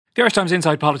The Irish Times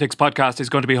Inside Politics podcast is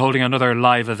going to be holding another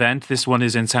live event. This one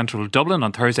is in central Dublin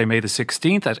on Thursday, May the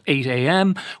 16th at 8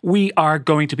 a.m. We are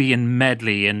going to be in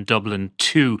Medley in Dublin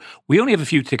too. We only have a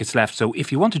few tickets left, so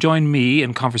if you want to join me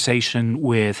in conversation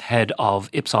with head of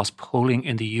Ipsos polling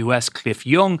in the US, Cliff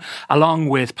Young, along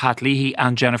with Pat Leahy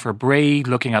and Jennifer Bray,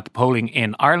 looking at the polling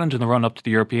in Ireland in the run-up to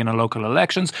the European and local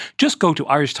elections, just go to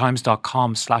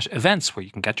irishtimes.com/events where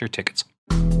you can get your tickets.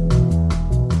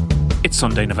 It's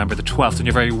Sunday, November the 12th, and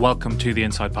you're very welcome to the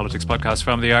Inside Politics podcast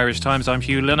from the Irish Times. I'm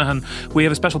Hugh Linehan. We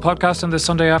have a special podcast on this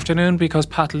Sunday afternoon because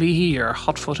Pat Leahy, you're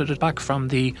hot-footed back from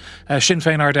the Sinn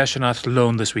Féin Ard Fheis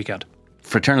loan this weekend.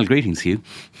 Fraternal greetings, Hugh.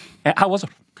 How was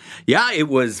it? Yeah, it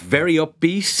was very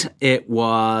upbeat. It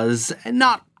was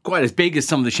not quite as big as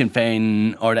some of the Sinn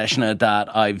Féin Ard Fheis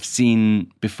that I've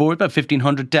seen before. About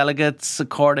 1,500 delegates,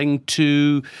 according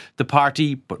to the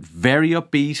party, but very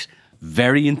upbeat,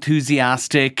 very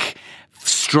enthusiastic,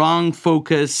 strong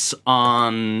focus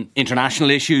on international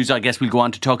issues. I guess we'll go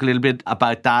on to talk a little bit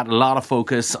about that. A lot of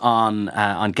focus on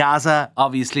Gaza.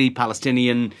 Obviously,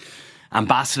 Palestinian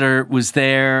ambassador was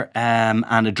there and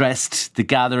addressed the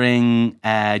gathering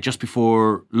just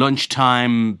before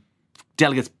lunchtime.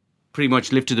 Delegates pretty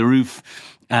much lifted the roof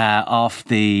off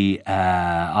the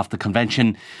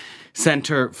convention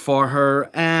centre for her.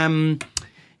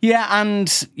 Yeah,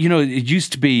 and you know, it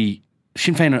used to be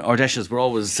Sinn Féin and Ard Fheis were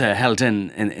always held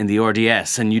in the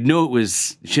RDS, and you'd know it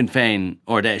was Sinn Féin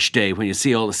Ard Fheis Day when you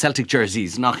see all the Celtic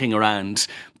jerseys knocking around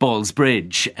Balls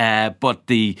Bridge. But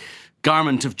the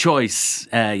garment of choice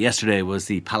yesterday was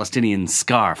the Palestinian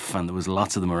scarf, and there was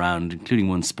lots of them around, including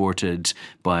one sported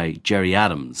by Jerry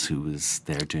Adams, who was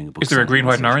there doing a book. Is there a green,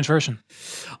 white and orange version?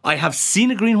 I have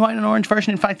seen a green, white and orange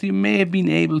version. In fact, you may have been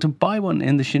able to buy one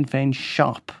in the Sinn Féin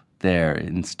shop there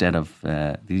instead of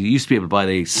you used to be able to buy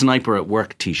the Sniper at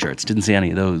Work t-shirts. Didn't see any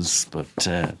of those, but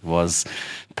it was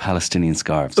Palestinian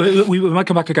scarves. We might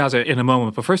come back to Gaza in a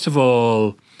moment, but first of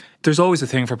all, there's always a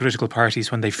thing for political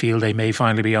parties when they feel they may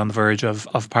finally be on the verge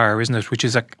of power, isn't it? Which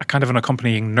is a kind of an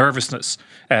accompanying nervousness,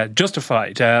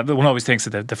 justified. One always thinks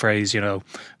of the phrase, you know,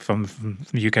 from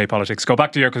UK politics, go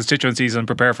back to your constituencies and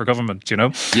prepare for government, you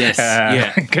know? Yes,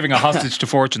 yeah. Giving a hostage to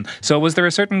fortune. So was there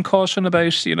a certain caution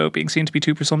about, you know, being seen to be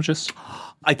too presumptuous?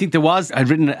 I think there was. I'd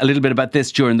written a little bit about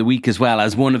this during the week as well,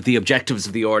 as one of the objectives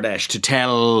of the Ard Fheis, to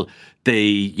tell for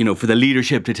the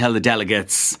leadership to tell the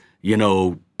delegates, you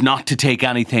know, not to take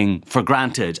anything for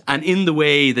granted. And in the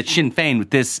way that Sinn Féin, with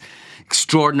this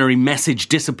extraordinary message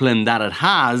discipline that it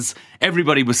has,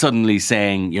 everybody was suddenly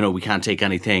saying, you know, we can't take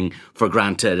anything for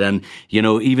granted. And, you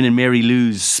know, even in Mary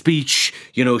Lou's speech,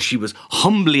 you know, she was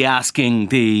humbly asking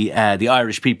the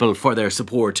Irish people for their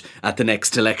support at the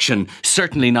next election,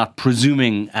 certainly not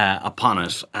presuming upon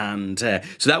it. And so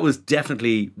that was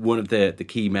definitely one of the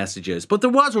key messages. But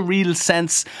there was a real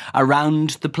sense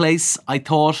around the place, I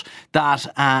thought, that,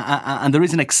 and there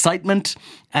is an excitement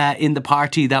in the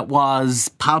party that was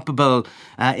palpable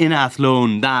in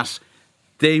Athlone, that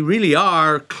they really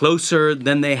are closer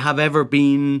than they have ever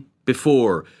been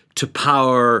before to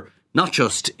power, not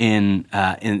just in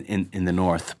the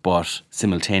north, but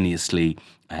simultaneously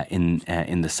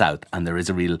in the south. And there is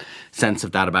a real sense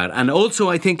of that about it. And also,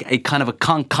 I think, a kind of a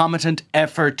concomitant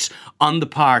effort on the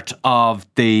part of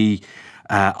the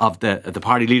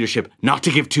party leadership not to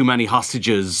give too many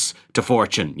hostages to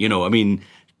fortune. You know, I mean,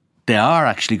 they are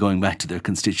actually going back to their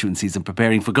constituencies and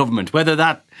preparing for government. Whether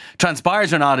that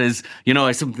transpires or not is, you know,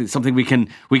 something we can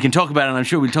talk about, and I'm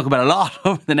sure we'll talk about a lot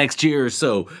over the next year or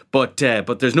so. But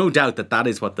there's no doubt that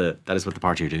is what the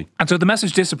party are doing. And so the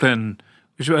message discipline,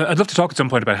 I'd love to talk at some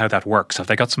point about how that works. Have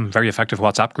they got some very effective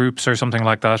WhatsApp groups or something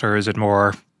like that, or is it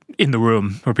more in the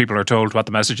room where people are told what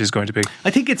the message is going to be? I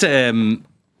think it's I'm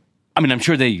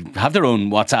sure they have their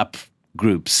own WhatsApp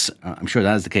groups. I'm sure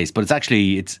that is the case, but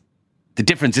it's the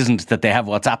difference isn't that they have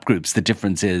WhatsApp groups. The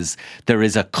difference is there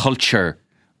is a culture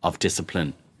of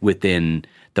discipline within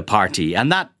the party,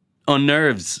 and that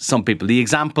unnerves some people. The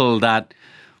example that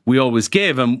we always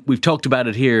give, and we've talked about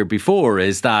it here before,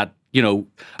 is that, you know,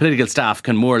 political staff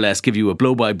can more or less give you a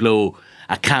blow-by-blow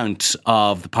account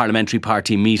of the parliamentary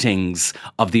party meetings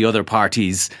of the other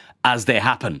parties as they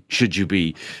happen, should you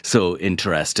be so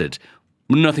interested.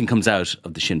 Nothing comes out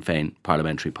of the Sinn Féin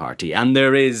parliamentary party. And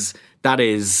that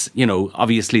is, you know,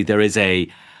 obviously there is I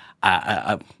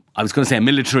was going to say a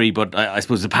military, but I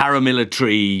suppose a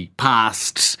paramilitary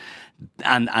past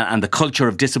and the culture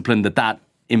of discipline that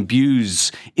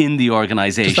imbues in the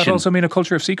organisation. Does that also mean a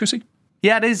culture of secrecy?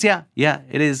 Yeah, it is, yeah. Yeah,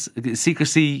 it is.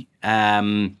 Secrecy,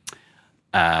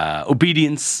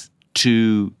 obedience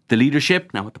to the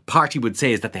leadership. Now, what the party would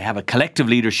say is that they have a collective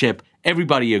leadership.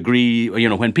 Everybody agree, you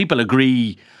know, when people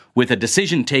agree with a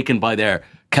decision taken by their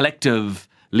collective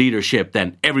leadership,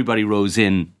 then everybody rose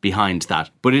in behind that.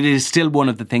 But it is still one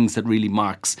of the things that really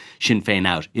marks Sinn Féin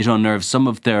out. It unnerves some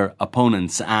of their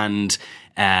opponents, and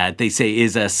they say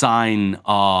is a sign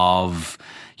of,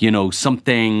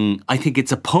 something, I think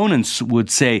its opponents would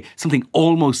say, something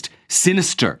almost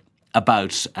sinister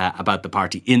about the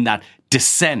party, in that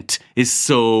dissent is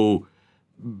so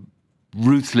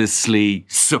ruthlessly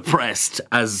suppressed,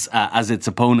 as its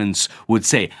opponents would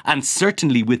say. And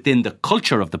certainly within the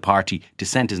culture of the party,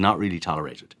 dissent is not really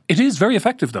tolerated. It is very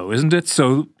effective, though, isn't it?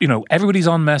 So, everybody's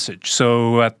on message.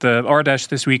 So at the Ard Fheis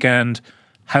this weekend,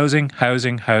 housing.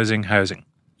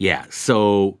 Yeah,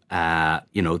 so,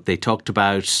 they talked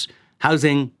about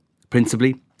housing,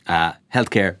 principally,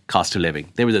 healthcare, cost of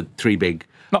living. They were the three big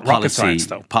not rocket science,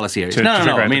 though. Policy areas. No.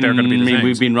 I mean,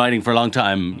 we've been writing for a long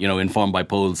time, informed by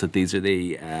polls that these are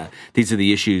the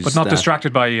issues. But not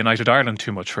distracted by United Ireland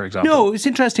too much, for example. No, it's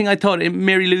interesting. I thought in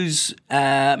Mary Lou's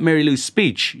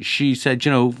speech, she said,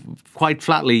 quite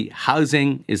flatly,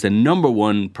 housing is the number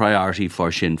one priority for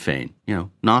Sinn Féin.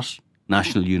 Not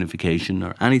national unification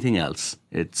or anything else.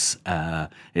 It's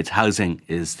housing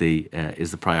is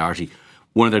the priority.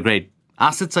 One of their great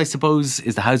assets, I suppose,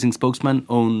 is the housing spokesman,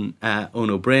 Owen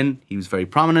O'Brien. He was very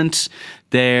prominent.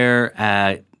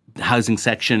 Their housing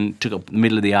section took up the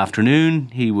middle of the afternoon.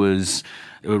 He was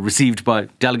received by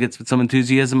delegates with some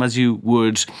enthusiasm, as you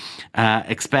would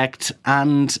expect.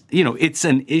 And, it's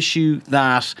an issue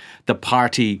that the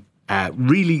party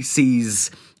really sees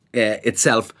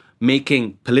itself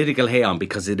making political hay on,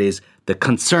 because it is the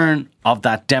concern of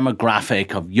that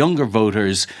demographic of younger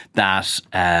voters that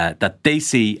they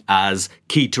see as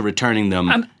key to returning them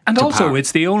and to also power.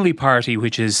 It's the only party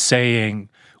which is saying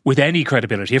with any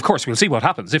credibility, of course we'll see what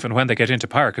happens if and when they get into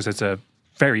power, because it's a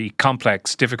very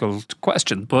complex, difficult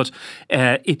question, but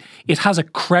it has a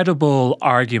credible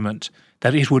argument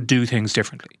that it would do things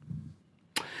differently.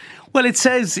 Well, it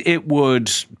says it would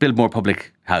build more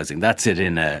public housing. That's it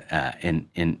in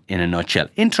a nutshell.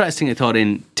 Interesting, I thought,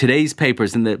 in today's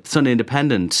papers, in the Sunday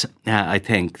Independent, I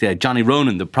think, Johnny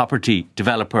Ronan, the property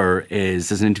developer,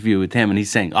 there's an interview with him, and he's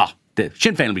saying, the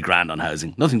Sinn Féin will be grand on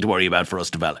housing. Nothing to worry about for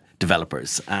us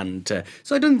developers. And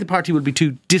so I don't think the party will be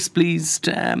too displeased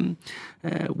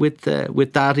with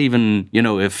that, even,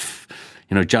 if,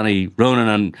 Johnny Ronan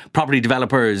and property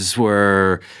developers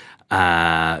were...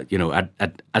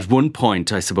 at one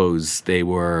point, I suppose, they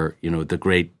were, the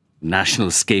great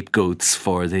national scapegoats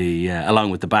for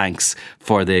along with the banks,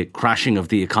 for the crashing of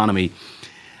the economy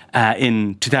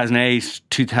in 2008,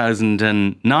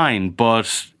 2009.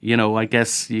 But, I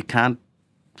guess you can't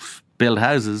build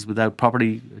houses without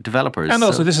property developers. And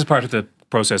also, this is part of the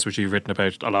process which you've written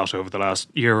about a lot over the last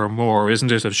year or more,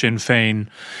 isn't it, of Sinn Féin,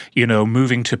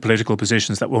 moving to political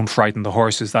positions that won't frighten the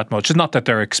horses that much. It's not that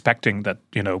they're expecting that,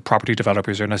 property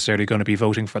developers are necessarily going to be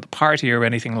voting for the party or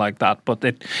anything like that, but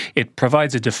it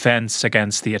provides a defence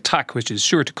against the attack which is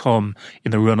sure to come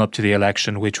in the run-up to the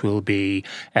election, which will be,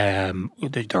 there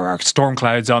are storm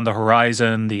clouds on the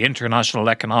horizon, the international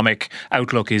economic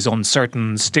outlook is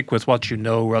uncertain, stick with what you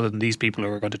know rather than these people who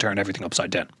are going to turn everything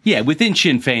upside down. Yeah, within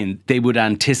Sinn Féin, they would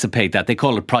anticipate that. They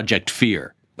call it Project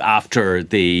Fear, after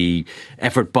the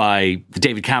effort by the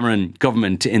David Cameron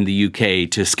government in the UK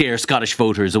to scare Scottish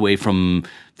voters away from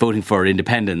voting for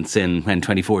independence in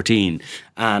 2014.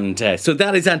 And so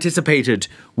that is anticipated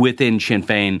within Sinn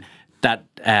Féin, that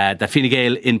Fine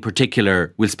Gael in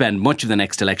particular will spend much of the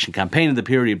next election campaign and the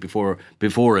period before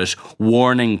it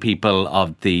warning people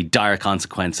of the dire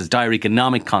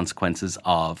economic consequences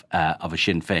of a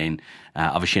Sinn Féin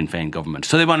government.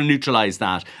 So they want to neutralise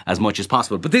that as much as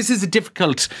possible. But this is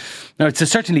it's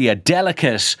certainly a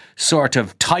delicate sort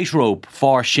of tightrope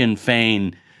for Sinn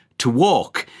Féin to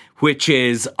walk, which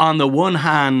is on the one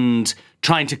hand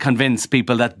trying to convince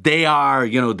people that they are,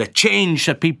 the change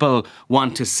that people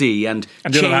want to see. And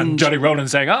the other hand, Johnny Ronan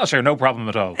saying, sure, no problem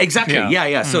at all. Exactly,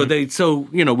 yeah.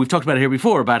 Mm. We've talked about it here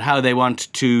before, about how they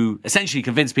want to essentially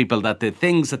convince people that the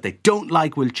things that they don't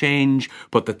like will change,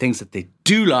 but the things that they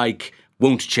do like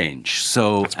won't change.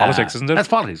 So that's politics, isn't it? That's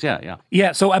politics, yeah.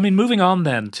 Yeah, so moving on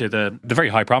then to the very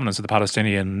high prominence of the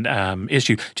Palestinian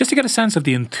issue, just to get a sense of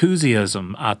the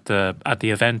enthusiasm at the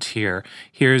event here,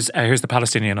 here's the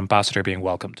Palestinian ambassador being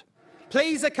welcomed.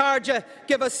 Please, Akarja,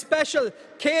 give a special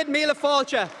Céad Míle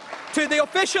Fáilte to the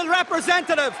official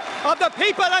representative of the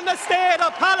people and the state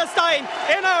of Palestine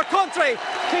in our country,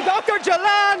 to Dr.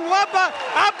 Jalan Wabba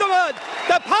Abdulmud,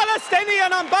 the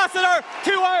Palestinian ambassador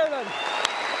to Ireland.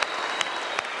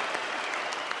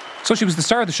 So she was the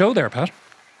star of the show there, Pat.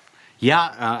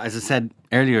 Yeah, as I said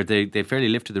earlier, they fairly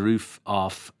lifted the roof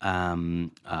off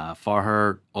for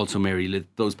her. Also,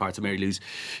 those parts of Mary Lou's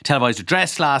televised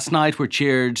address last night were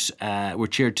cheered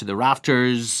to the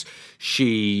rafters.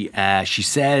 She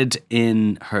said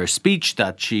in her speech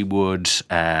that she would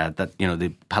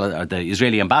the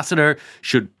Israeli ambassador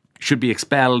should be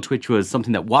expelled, which was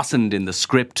something that wasn't in the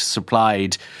script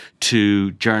supplied to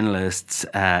journalists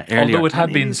earlier. Although it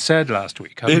had been said last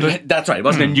week, hadn't it? That's right. It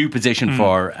wasn't a new position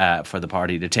for the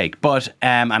party to take, but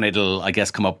and it'll, I guess,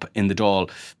 come up in the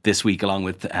Dáil this week along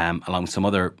with some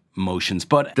other motions.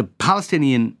 But the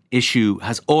Palestinian issue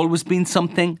has always been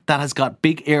something that has got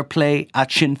big airplay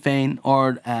at Sinn Féin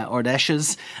or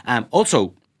Ardèche's.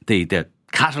 Also, the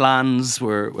Catalans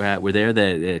were there.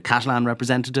 The Catalan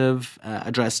representative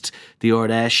addressed the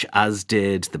Ardèche, as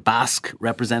did the Basque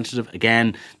representative.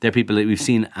 Again, they're people that we've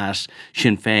seen at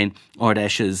Sinn Féin,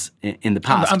 Ardèche's in the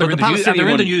past. And they're in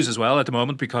the news as well at the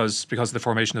moment because of the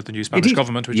formation of the new Spanish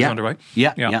government, which is underway.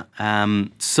 Yeah.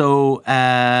 So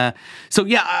I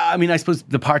mean, I suppose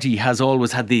the party has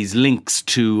always had these links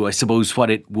to, I suppose,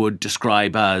 what it would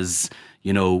describe as,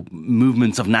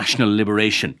 movements of national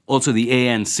liberation. Also, the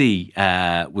ANC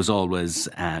was always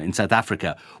in South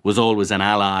Africa was always an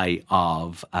ally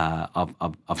of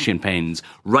Sinn Féin's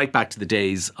right back to the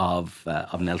days of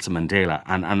Nelson Mandela,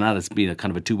 and that has been a kind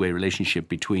of a two-way relationship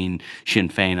between Sinn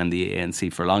Féin and the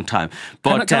ANC for a long time.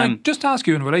 But can I just ask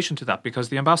you in relation to that, because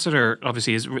the ambassador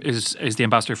obviously is the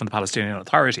ambassador from the Palestinian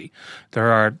Authority.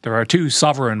 There are two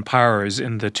sovereign powers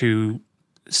in the two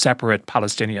separate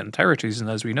Palestinian territories, and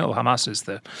as we know, Hamas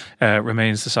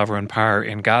remains the sovereign power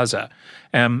in Gaza.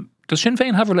 Does Sinn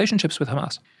Féin have relationships with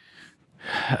Hamas?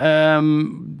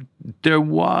 There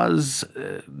was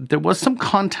some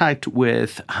contact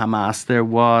with Hamas. There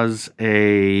was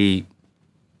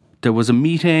a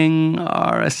meeting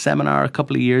or a seminar a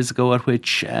couple of years ago at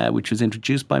which was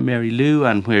introduced by Mary Lou,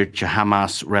 and which a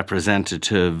Hamas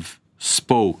representative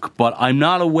spoke. But I'm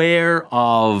not aware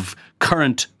of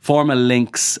current formal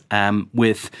links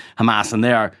with Hamas, and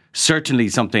they are certainly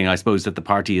something, I suppose, that the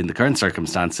party in the current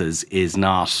circumstances is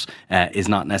not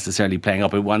necessarily playing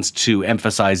up. It wants to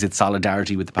emphasise its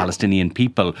solidarity with the Palestinian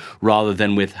people rather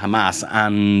than with Hamas.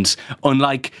 And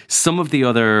unlike some of the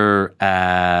other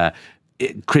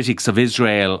critics of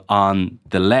Israel on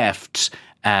the left,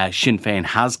 Sinn Féin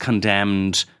has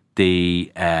condemned the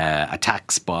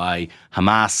attacks by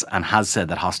Hamas and has said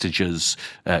that hostages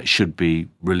should be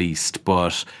released.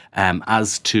 But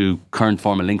as to current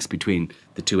formal links between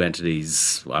the two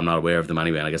entities, I'm not aware of them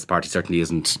anyway, and I guess the party certainly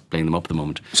isn't playing them up at the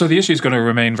moment. So the issue is going to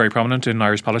remain very prominent in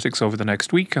Irish politics over the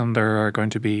next week, and there are going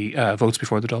to be votes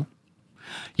before the Dáil.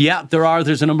 Yeah,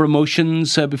 there's a number of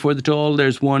motions before the Dáil.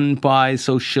 There's one by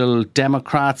Social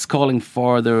Democrats calling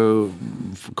for the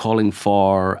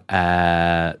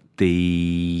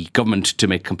government to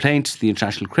make complaint to the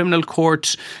International Criminal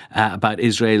Court about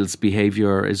Israel's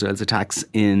behaviour, Israel's attacks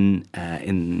in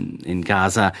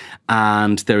Gaza,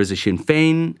 and there is a Sinn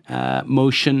Féin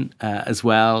motion as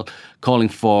well calling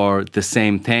for the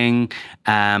same thing.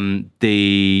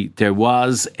 There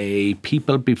was a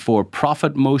People Before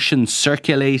Profit motion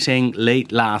circulating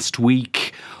late last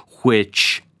week,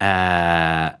 which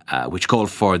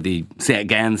called for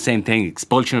same thing,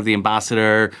 expulsion of the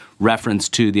ambassador, reference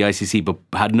to the ICC, but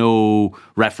had no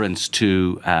reference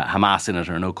to Hamas in it,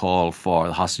 or no call for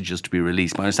the hostages to be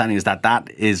released. My understanding is that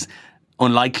is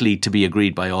unlikely to be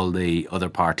agreed by all the other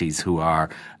parties who are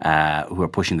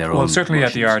pushing their own. Well, certainly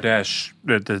motions. At the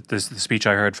Ardèche, the speech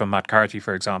I heard from Matt Carthy,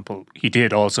 for example, he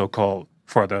did also call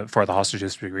for the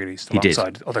hostages to be released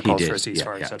alongside other calls for a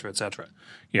ceasefire, etc., etc.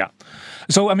 Yeah.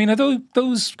 So, I mean, are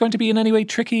those going to be in any way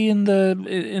tricky in the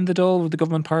Dáil? Would the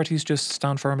government parties just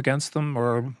stand firm against them,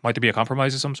 or might there be a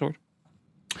compromise of some sort?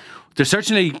 There's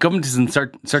certainly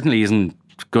certainly isn't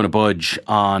going to budge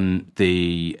on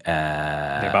the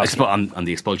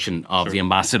expulsion of the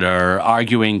ambassador,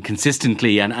 arguing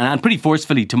consistently and pretty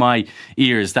forcefully to my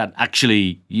ears that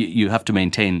actually you have to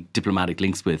maintain diplomatic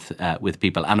links with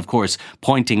people, and of course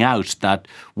pointing out that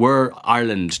were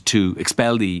Ireland to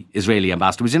expel the Israeli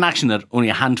ambassador, which is an action that only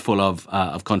a handful of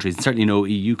countries, certainly no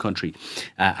EU country,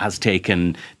 has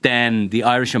taken, then the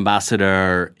Irish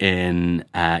ambassador in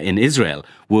Israel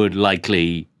would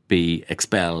likely be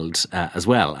expelled as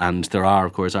well. And there are,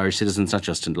 of course, Irish citizens, not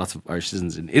just lots of Irish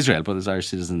citizens in Israel, but there's Irish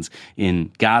citizens in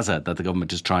Gaza that the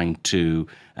government is trying to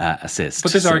assist.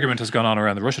 But this argument has gone on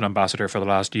around the Russian ambassador for the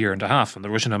last year and a half, and the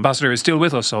Russian ambassador is still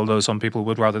with us, although some people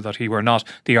would rather that he were not.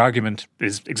 The argument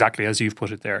is exactly as you've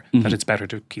put it there, that it's better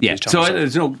to keep these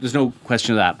channels. So there's no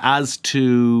question of that. As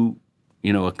to,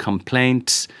 a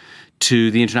complaint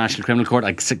to the International Criminal Court.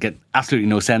 I get absolutely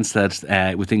no sense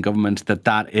that within government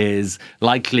that is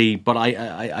likely, but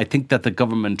I think that the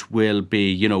government will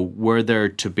be, were there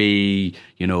to be,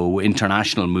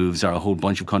 international moves or a whole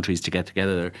bunch of countries to get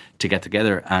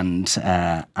together and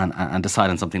decide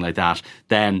on something like that,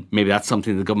 then maybe that's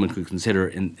something the government could consider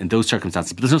in those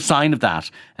circumstances. But there's no sign of that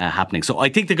happening. So I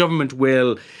think the government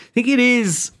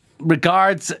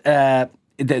regards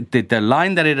the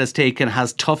line that it has taken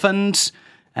has toughened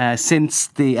since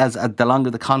as the longer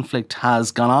the conflict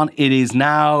has gone on. It is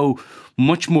now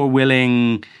much more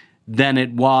willing than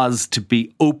it was to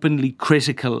be openly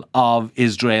critical of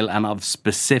Israel and of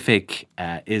specific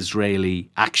Israeli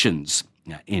actions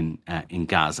in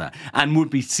Gaza, and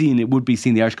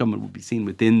the Irish government would be seen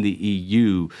within the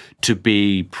EU to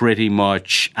be pretty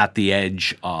much at the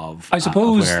edge of. I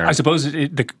suppose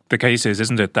the case is,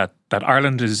 isn't it, that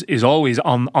Ireland is always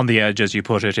on the edge, as you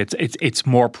put it. It's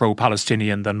more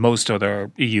pro-Palestinian than most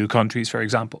other EU countries, for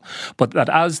example. But that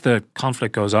as the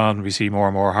conflict goes on, we see more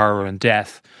and more horror and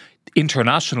death.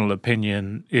 International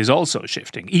opinion is also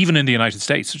shifting, even in the United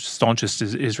States, staunchest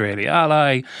Israeli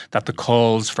ally, that the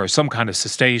calls for some kind of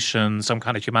cessation, some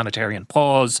kind of humanitarian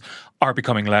pause are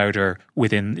becoming louder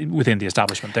within the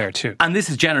establishment there too. And this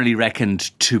is generally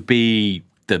reckoned to be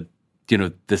the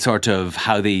sort of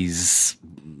how these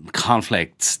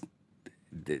conflicts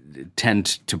tend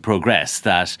to progress,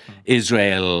 that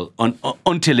Israel,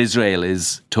 until Israel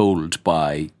is told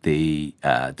by the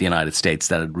United States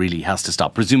that it really has to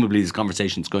stop. Presumably, these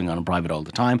conversations going on in private all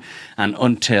the time, and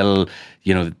until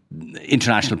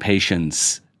international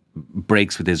patience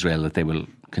breaks with Israel, that they will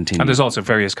continue. And there's also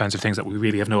various kinds of things that we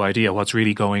really have no idea what's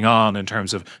really going on in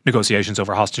terms of negotiations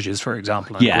over hostages, for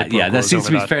example. There seems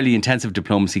to be fairly intensive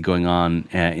diplomacy going on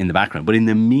in the background. But in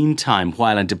the meantime,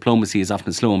 while diplomacy is often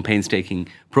a slow and painstaking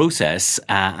process,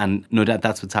 and no doubt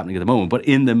that's what's happening at the moment, but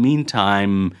in the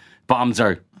meantime, bombs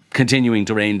are continuing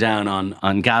to rain down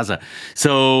on Gaza.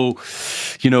 So,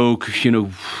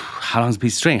 how long's a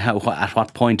piece of string? At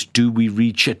what point do we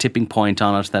reach a tipping point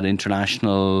on it that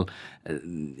international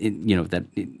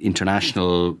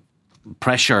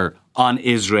pressure on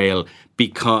Israel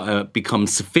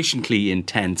becomes sufficiently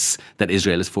intense that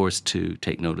Israel is forced to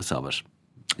take notice of it?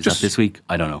 Is that this week?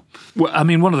 I don't know. Well, I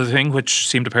mean, one of the things which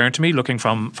seemed apparent to me, looking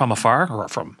from afar, or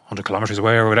from 100 kilometres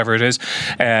away, or whatever it is,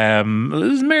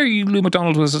 Mary Lou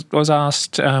McDonald was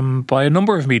asked by a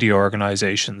number of media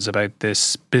organisations about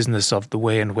this business of the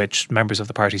way in which members of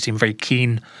the party seem very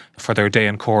keen for their day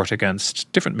in court against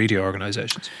different media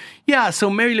organisations. Yeah, so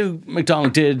Mary Lou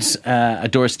McDonald did a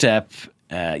doorstep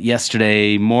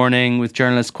yesterday morning with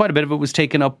journalists. Quite a bit of it was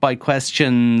taken up by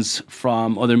questions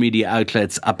from other media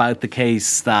outlets about the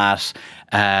case that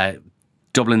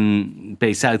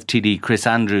Dublin-based South TD Chris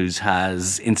Andrews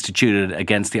has instituted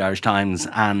against the Irish Times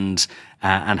and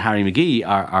Harry McGee,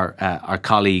 our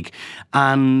colleague.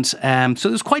 And so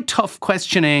there's quite tough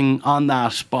questioning on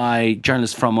that by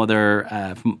journalists from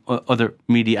other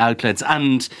media outlets,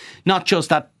 and not just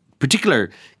that particular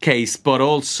case, but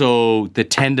also the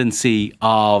tendency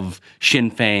of Sinn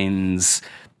Féin's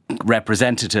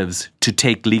representatives to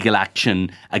take legal action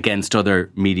against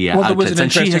other media outlets.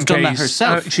 And she has done that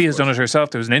herself. She has done it herself.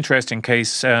 There was an interesting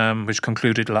case which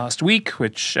concluded last week,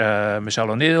 which Michelle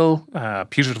O'Neill,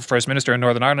 putative First Minister in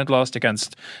Northern Ireland, lost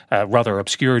against a rather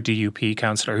obscure DUP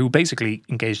councillor who basically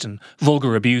engaged in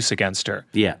vulgar abuse against her.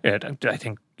 Yeah. I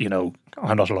think,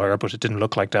 I'm not a lawyer, but it didn't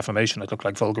look like defamation. It looked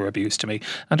like vulgar abuse to me.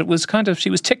 And it was she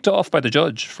was ticked off by the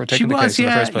judge for taking the case in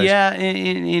the first place. Yeah,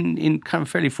 in kind of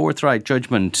fairly forthright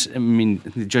judgment. I mean,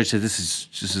 the judge said this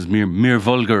is mere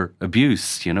vulgar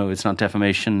abuse. It's not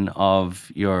defamation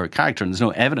of your character, and there's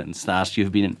no evidence that you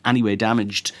have been in any way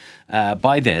damaged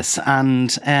by this.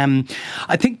 And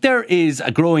I think there is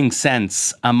a growing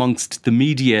sense amongst the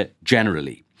media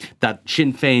generally that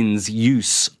Sinn Féin's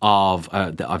use of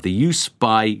the use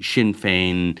by Sinn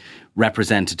Féin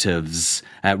representatives,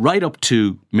 right up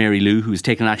to Mary Lou, who's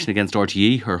taken action against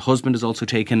RTE. Her husband has also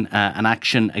taken an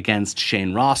action against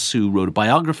Shane Ross, who wrote a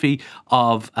biography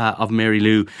of Mary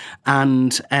Lou,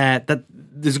 and that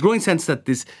there's a growing sense that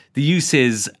the use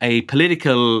is a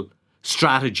political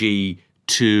strategy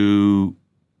to,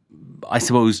 I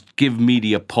suppose, give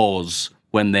media pause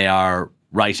when they are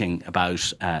writing about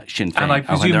Sinn Féin, and I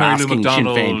presume Mary Lou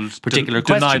McDonald particular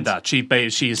denied questions.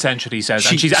 that. She essentially says,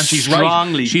 she's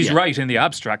right. She's right in the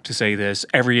abstract to say this.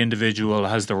 Every individual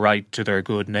has the right to their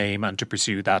good name and to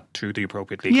pursue that through the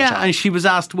appropriate legal channel. And she was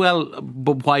asked, well,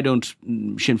 but why don't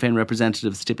Sinn Féin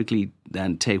representatives typically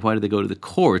then why do they go to the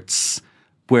courts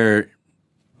where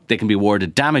they can be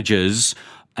awarded damages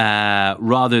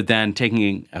rather than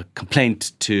taking a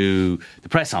complaint to the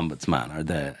press ombudsman or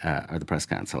the press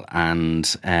council. And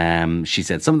she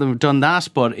said some of them have done that,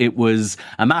 but it was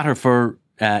a matter for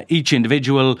each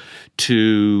individual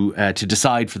to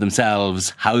decide for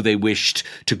themselves how they wished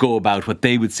to go about what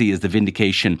they would see as the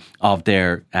vindication of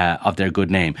their good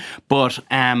name. But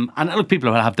and look,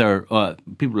 people will have their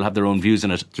own views on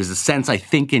it. There's a sense, I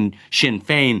think, in Sinn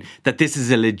Féin that this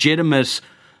is a legitimate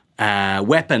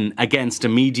weapon against a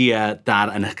media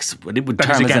what it would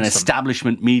term as an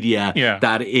establishment media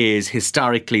that has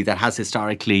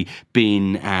historically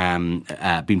been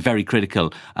very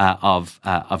critical of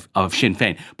Sinn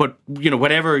Féin. But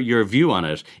whatever your view on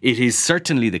it, it is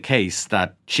certainly the case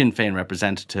that Sinn Féin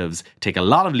representatives take a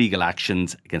lot of legal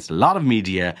actions against a lot of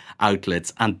media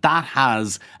outlets, and that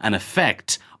has an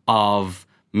effect of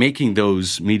making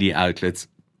those media outlets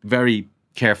very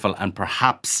careful and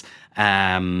perhaps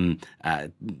giving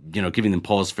them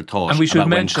pause for thought. And we should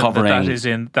mention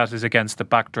that is against the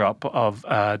backdrop of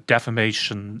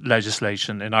defamation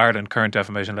legislation in Ireland, current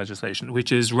defamation legislation,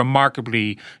 which is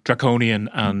remarkably draconian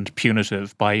and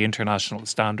punitive by international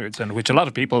standards, and which a lot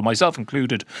of people, myself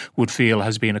included, would feel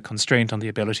has been a constraint on the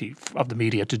ability of the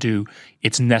media to do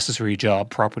its necessary job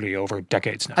properly over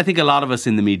decades now. I think a lot of us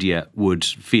in the media would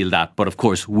feel that, but of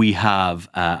course we have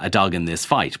a dog in this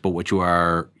fight. But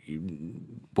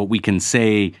what we can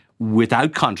say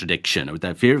without contradiction, or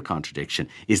without fear of contradiction,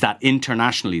 is that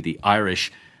internationally the Irish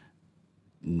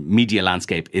media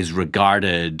landscape is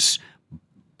regarded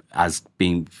as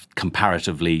being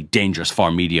comparatively dangerous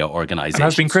for media organisations. And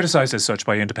has been criticised as such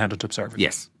by independent observers.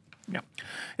 Yes. Yeah.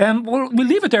 We'll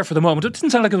leave it there for the moment. It didn't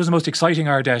sound like it was the most exciting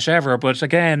Ardèche ever, but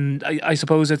again, I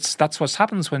suppose that's what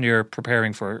happens when you're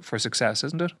preparing for success,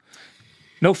 isn't it?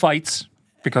 No fights.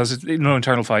 Because no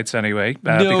internal fights anyway.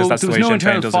 Because that's the way Sinn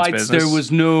Féin does its business. There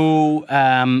was no.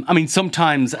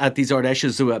 Sometimes at these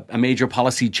Ardèches, a major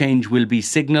policy change will be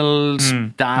signalled.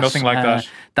 Nothing like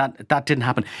that. That didn't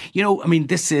happen.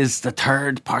 This is the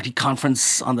third party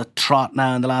conference on the trot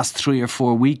now in the last 3 or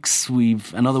 4 weeks.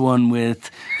 We've another one with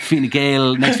Fine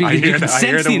Gael next week. You can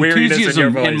sense the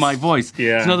enthusiasm in my voice.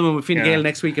 Yeah. There's another one with Fine Gael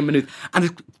next week in Maynooth, and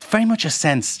there's very much a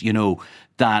sense,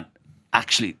 that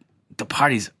actually the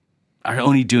parties are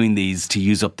only doing these to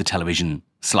use up the television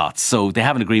slots. So they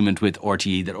have an agreement with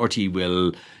RTE that RTE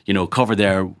will, cover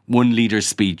their one leader's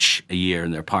speech a year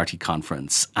in their party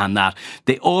conference, and that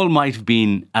they all might have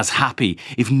been as happy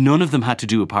if none of them had to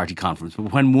do a party conference.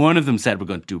 But when one of them said we're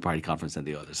going to do a party conference, then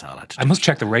the others all had to do. I must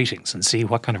check the ratings and see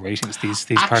what kind of ratings these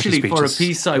party speeches. Actually, for a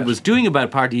piece I was doing about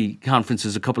party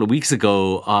conferences a couple of weeks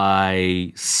ago,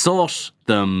 I sought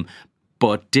them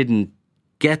but didn't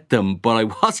get them, but I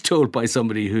was told by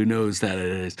somebody who knows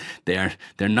that they're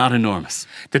not enormous.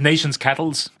 The nation's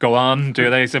kettles go on, do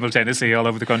they, simultaneously all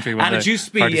over the country? And it used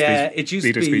to be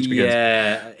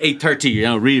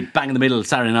 8:30, really bang in the middle,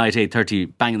 Saturday night,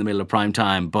 8:30, bang in the middle of prime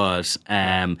time. But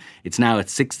it's now at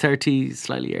 6:30,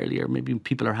 slightly earlier. Maybe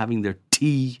people are having their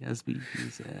tea, as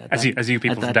you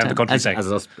people from down the country say,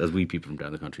 as we people from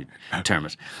down the country term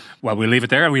it. Well, we'll leave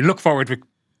it there, and we look forward with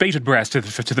bated breath to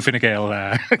the Fine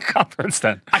Gael conference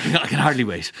then. I can hardly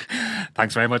wait.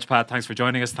 Thanks very much, Pat. Thanks for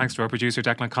joining us. Thanks to our producer,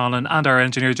 Declan Conlon, and our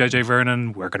engineer, JJ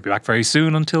Vernon. We're going to be back very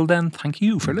soon. Until then, thank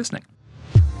you for listening.